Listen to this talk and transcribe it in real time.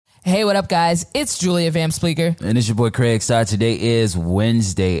Hey, what up, guys? It's Julia Van Spleeker. And it's your boy Craig Side. Today is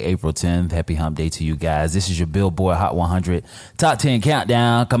Wednesday, April 10th. Happy hump day to you guys. This is your Billboard Hot 100 Top 10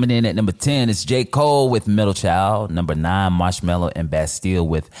 Countdown. Coming in at number 10, it's J. Cole with Middle Child. Number 9, Marshmello and Bastille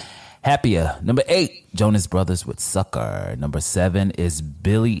with Happier. Number 8, Jonas Brothers with Sucker. Number 7 is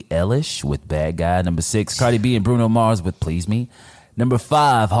Billie Eilish with Bad Guy. Number 6, Cardi B and Bruno Mars with Please Me. Number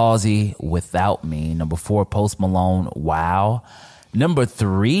 5, Halsey, Without Me. Number 4, Post Malone, Wow. Number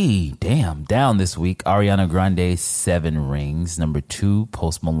 3, down this week, Ariana Grande, 7 Rings. Number 2,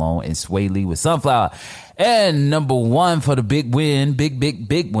 Post Malone and Sway Lee with Sunflower. And number 1 for the big win,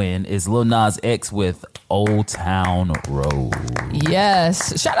 big win, is Lil Nas X with Old Town Road.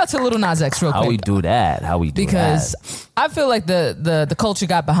 Yes. Shout out to Lil Nas X real quick. How we do that? Because I feel like the culture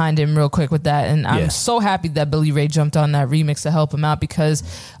got behind him real quick with that. And I'm so happy that Billy Ray jumped on that remix to help him out because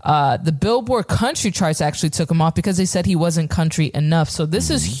the Billboard country charts actually took him off because they said he wasn't country enough. So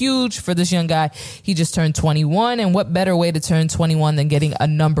this is huge for this young guy. He just turned 21. And what better way to turn 21 than getting a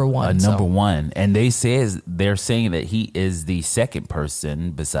number one? Number one. And they're saying that he is the second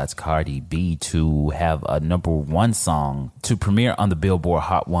person besides Cardi B to have a number one song to premiere on the Billboard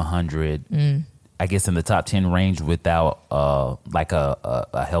Hot 100. I guess in the top 10 range without like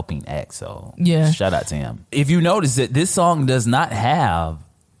a helping act. So shout out to him. If you notice that this song does not have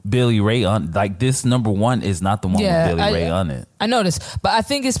Billy Ray on, like this number one is not the one with Billy Ray on it. I noticed, but I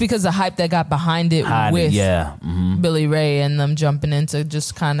think it's because the hype that got behind it with Billy Ray and them jumping in to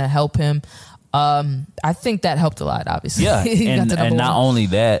just kind of help him. I think that helped a lot, obviously. Yeah, and not only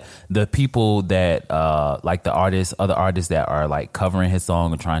that, the people that like the artists, other artists that are like covering his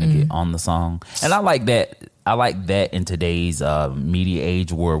song and trying to get on the song, and I like that. I like that in today's media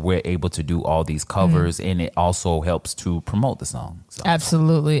age where we're able to do all these covers, and it also helps to promote the song. So.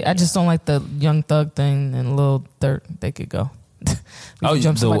 Absolutely, I just don't like the Young Thug thing and Lil Durk. They could go.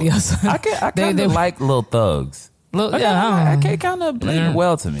 Jump somebody else. I kind of like Lil Thugs. I can't kind of blend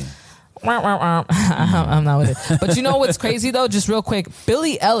well to me. I'm not with it. But you know what's crazy though? Just real quick,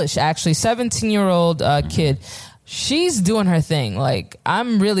 Billie Eilish, actually, 17-year-old kid. She's doing her thing. Like,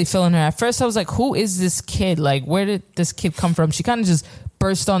 I'm really feeling her. At first, I was like, who is this kid? Like, where did this kid come from? She kind of just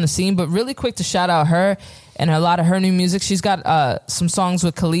burst on the scene. But really quick to shout out her and a lot of her new music. She's got some songs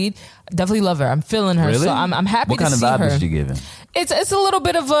with Khalid. Definitely love her. I'm feeling her. Really? So I'm happy to see her. What kind of vibe is she giving? It's a little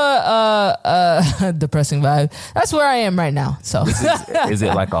bit of a depressing vibe. That's where I am right now. So is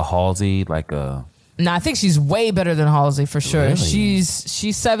it like a Halsey, like a? No, I think she's way better than Halsey for sure. Really?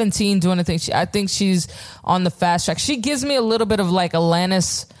 She's 17 doing a thing. I think she's on the fast track. She gives me a little bit of like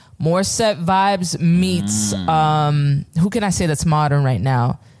Alanis Morissette vibes meets who can I say that's modern right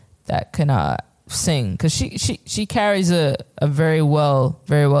now that can sing, because she carries a very well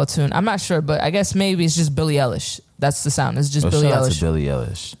tuned. I'm not sure, but I guess maybe it's just Billie Eilish. That's the sound. It's just Billie Eilish. Shout out to Billie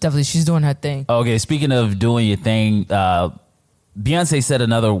Eilish. Definitely, she's doing her thing. Okay, speaking of doing your thing, Beyonce set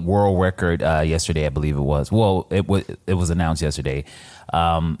another world record yesterday, I believe it was. Well, it was announced yesterday.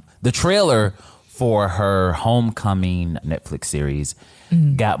 The trailer for her Homecoming Netflix series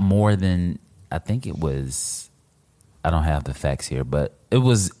got more than, I think it was, I don't have the facts here, but it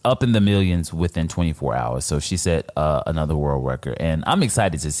was up in the millions within 24 hours. So she set another world record. And I'm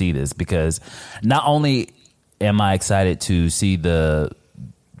excited to see this because not only am I excited to see the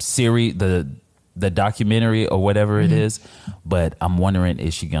series, the documentary or whatever it is, but I'm wondering,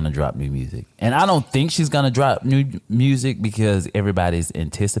 is she going to drop new music? And I don't think she's going to drop new music because everybody's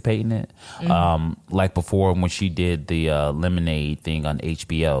anticipating it. Like before when she did the Lemonade thing on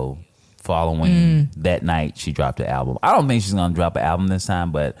HBO, following that night, she dropped an album. I don't think she's going to drop an album this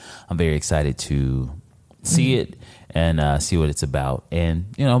time, but I'm very excited to see it and see what it's about. And,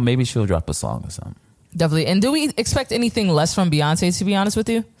 you know, maybe she'll drop a song or something. Definitely. And do we expect anything less from Beyonce, to be honest with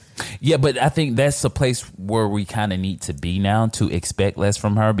you? Yeah, but I think that's a place where we kind of need to be now to expect less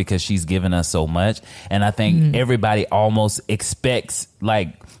from her because she's given us so much. And I think everybody almost expects,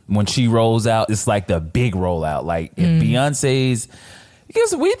 like, when she rolls out, it's like the big rollout. Like, if Beyonce's...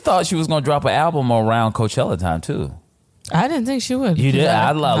 Because we thought she was going to drop an album around Coachella time, too. I didn't think she would. You did?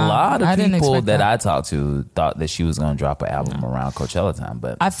 A lot of people that I talked to thought that she was going to drop an album around Coachella time.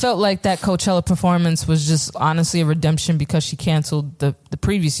 But I felt like that Coachella performance was just honestly a redemption because she canceled the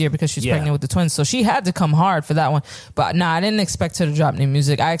previous year because she was pregnant with the twins. So she had to come hard for that one. But I didn't expect her to drop new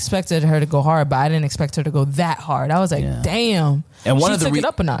music. I expected her to go hard, but I didn't expect her to go that hard. I was like, damn. And she took it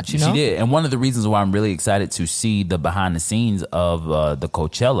up a notch, you know? She did. And one of the reasons why I'm really excited to see the behind the scenes of the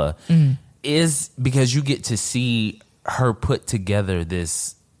Coachella is because you get to see her put together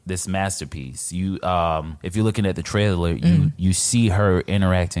this masterpiece. You if you're looking at the trailer, you see her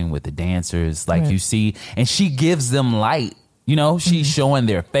interacting with the dancers, like you see, and she gives them light. You know, she's showing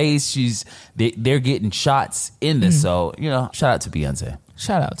their face. They're getting shots in this. So, you know, shout out to Beyonce.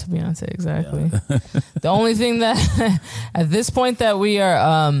 Shout out to Beyonce, exactly. Yeah. The only thing that at this point that we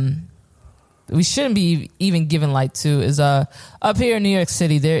are we shouldn't be even giving light to is up here in New York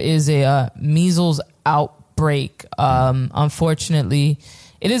City there is a measles outbreak. Unfortunately,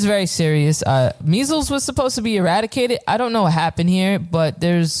 it is very serious. Measles was supposed to be eradicated. I don't know what happened here, but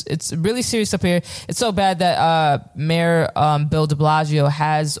it's really serious up here. It's so bad that Mayor Bill de Blasio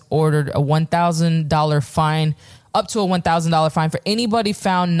has ordered a $1,000 fine, up to a $1,000 fine for anybody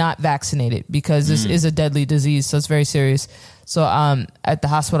found not vaccinated, because this is a deadly disease. So it's very serious. So at the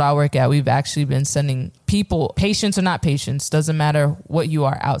hospital I work at, we've actually been sending people, patients or not patients, doesn't matter what you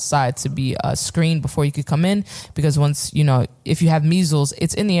are, outside to be screened before you could come in. Because once, you know, if you have measles,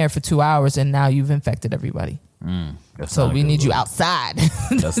 it's in the air for 2 hours and now you've infected everybody. So we need you outside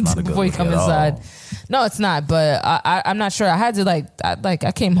before you come inside. All. No, it's not. But I'm not sure. I had to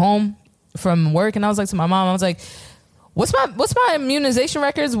I came home from work and I was like to my mom, I was like, what's my immunization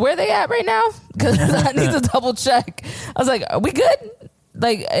records? Where they at right now? Because I need to double check. I was like, are we good?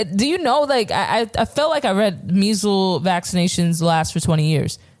 Like, do you know, like, I felt like I read measles vaccinations last for 20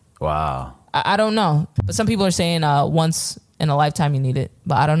 years. Wow. I don't know. But some people are saying once in a lifetime you need it.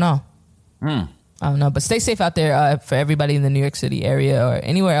 But I don't know. I don't know. But stay safe out there for everybody in the New York City area or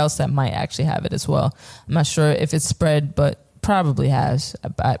anywhere else that might actually have it as well. I'm not sure if it's spread, but probably has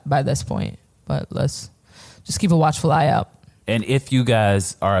by this point. But let's just keep a watchful eye out. And if you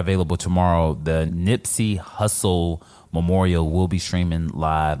guys are available tomorrow, the Nipsey Hussle Memorial will be streaming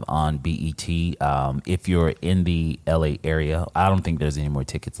live on BET. If you're in the LA area, I don't think there's any more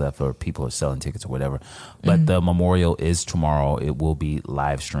tickets left, or people are selling tickets or whatever. But the memorial is tomorrow. It will be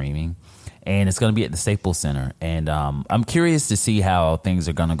live streaming. And it's going to be at the Staples Center. And I'm curious to see how things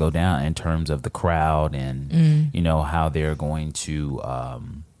are going to go down in terms of the crowd and, you know, how they're going to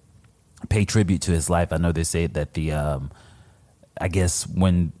pay tribute to his life. I know they say that I guess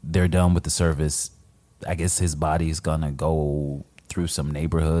when they're done with the service, I guess his body is going to go through some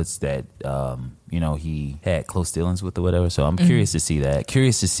neighborhoods that, you know, he had close dealings with or whatever. So I'm curious to see that.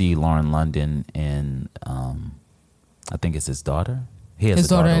 Curious to see Lauren London and I think it's his daughter. He has his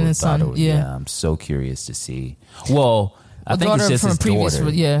daughter and his son. Yeah, I'm so curious to see. Well, I think it's just from his previous, daughter.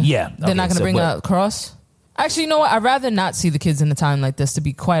 Yeah. They're not going to bring a cross. Actually, you know what? I'd rather not see the kids in a time like this, to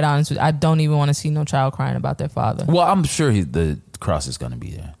be quite honest with you. I don't even want to see no child crying about their father. Well, I'm sure the cross is going to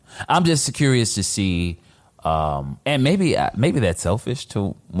be there. I'm just curious to see, and maybe that's selfish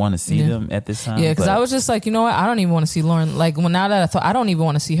to want to see them at this time. Yeah, because I was just like, you know what? I don't even want to see Lauren. Like, now that I thought, I don't even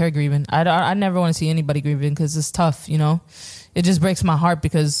want to see her grieving. I never want to see anybody grieving because it's tough, you know? It just breaks my heart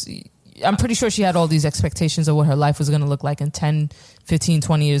because I'm pretty sure she had all these expectations of what her life was going to look like in 10, 15,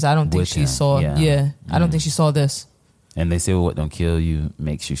 20 years. I don't think she saw. Yeah. I don't think she saw this. And they say, well, what don't kill you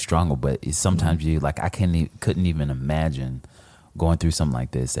makes you stronger. But it's sometimes you like, I couldn't even imagine going through something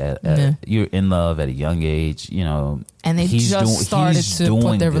like this. You're in love at a young age, you know. And they just started to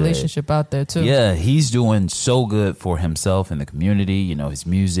put their relationship out there too. Yeah, he's doing so good for himself and the community. You know, his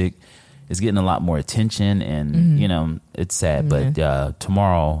music is getting a lot more attention, and you know, it's sad. But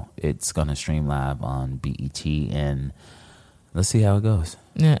tomorrow it's gonna stream live on BET, and let's see how it goes.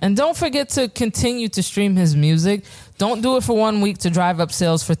 Yeah, and don't forget to continue to stream his music. Don't do it for 1 week to drive up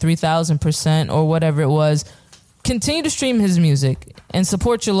sales for 3,000% or whatever it was. Continue to stream his music and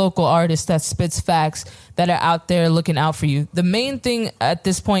support your local artist that spits facts, that are out there looking out for you. The main thing at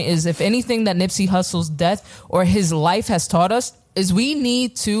this point is, if anything that Nipsey Hussle's death or his life has taught us, is we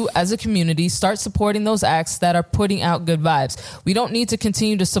need to, as a community, start supporting those acts that are putting out good vibes. We don't need to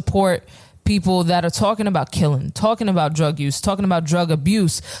continue to support people that are talking about killing, talking about drug use, talking about drug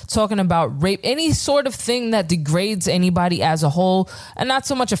abuse, talking about rape, any sort of thing that degrades anybody as a whole, and not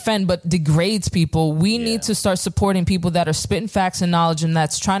so much offend, but degrades people. We need to start supporting people that are spitting facts and knowledge, and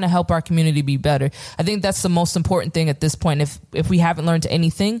that's trying to help our community be better. I think that's the most important thing at this point, if we haven't learned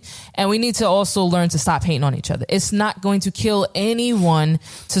anything. And we need to also learn to stop hating on each other. It's not going to kill anyone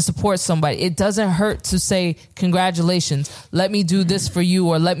to support somebody. It doesn't hurt to say, congratulations, let me do this for you,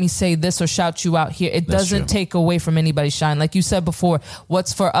 or let me say this or shout you out here. It doesn't take away from anybody's shine. Like you said before,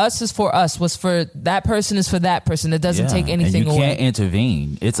 what's for us is for us. What's for that person is for that person. It doesn't take anything away. You can't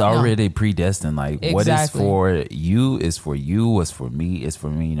intervene. It's already predestined. Like what is for you is for you. What's for me is for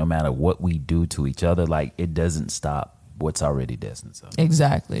me. No matter what we do to each other, like it doesn't stop what's already destined. So.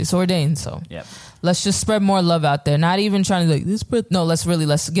 Exactly. It's ordained. So let's just spread more love out there. Not even trying to like this. No,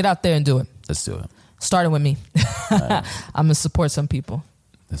 let's get out there and do it. Let's do it. Starting with me. Right. I'm gonna support some people.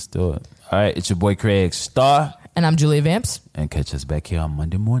 Let's do it. All right, it's your boy Craig Starr. And I'm Julia Vamps. And catch us back here on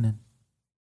Monday morning.